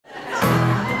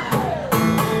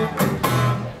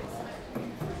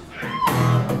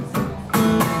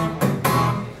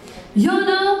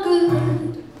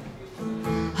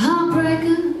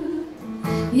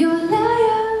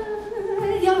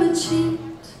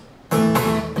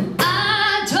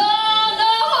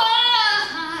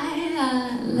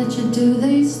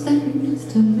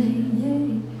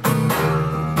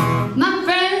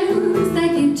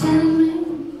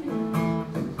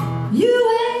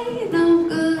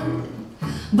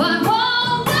But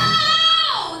oh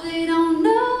no, they don't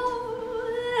know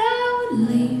that I would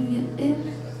leave you if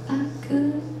I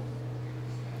could.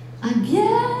 I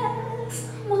guess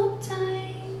I'm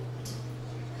uptight,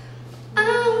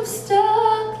 I'm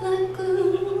stuck like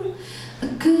glue,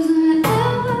 'cause I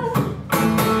never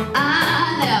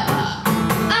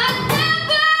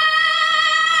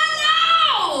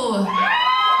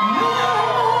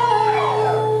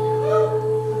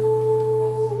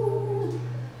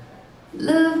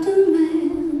loved a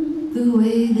man the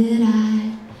way that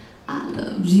I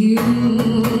loved you.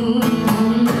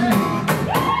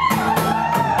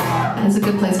 That's a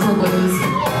good place for blues.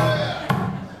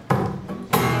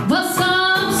 But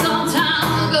some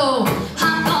time ago,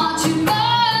 I thought you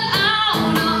burned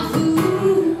out of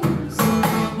fools.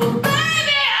 Well,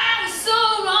 baby, I was so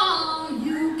wrong.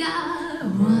 You got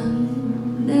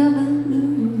one, never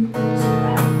lose.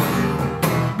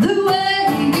 The way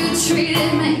you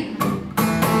treated me,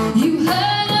 you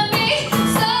hurt me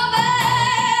so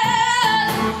bad,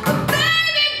 but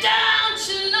baby, don't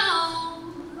you know,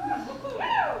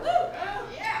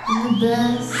 I'm the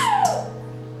best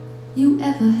you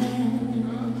ever had.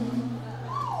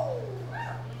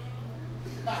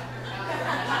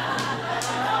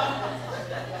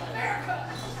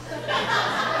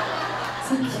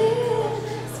 So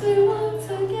kiss me once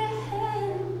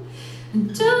again, and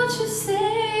don't you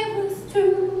say we're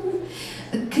through,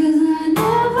 'cause I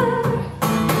never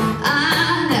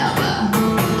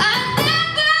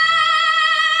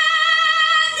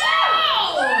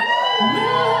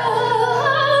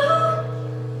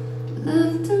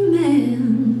loved a man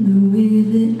the way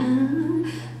that I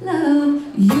love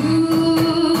you.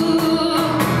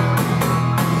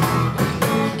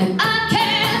 And I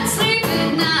can't sleep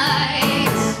at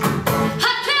night,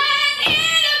 I can't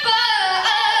eat a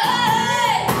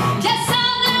bite. Guess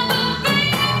I'll never be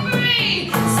free.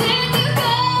 Say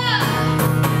goodbye,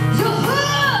 your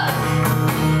hook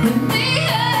and me.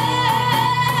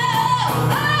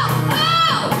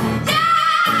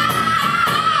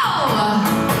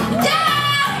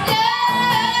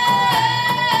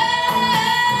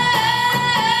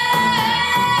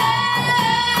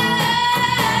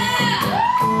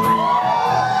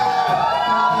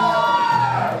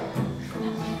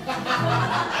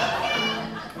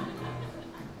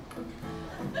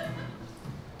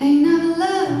 Ain't never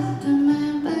loved a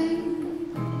man, babe,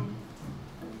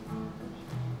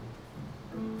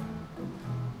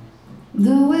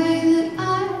 the way that I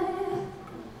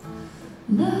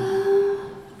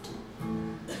loved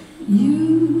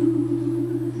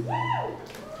you.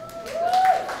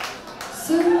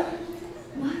 So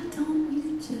why don't you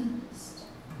just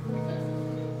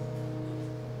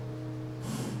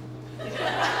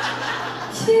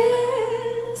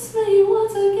kiss me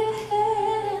once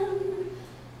again?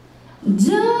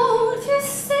 Don't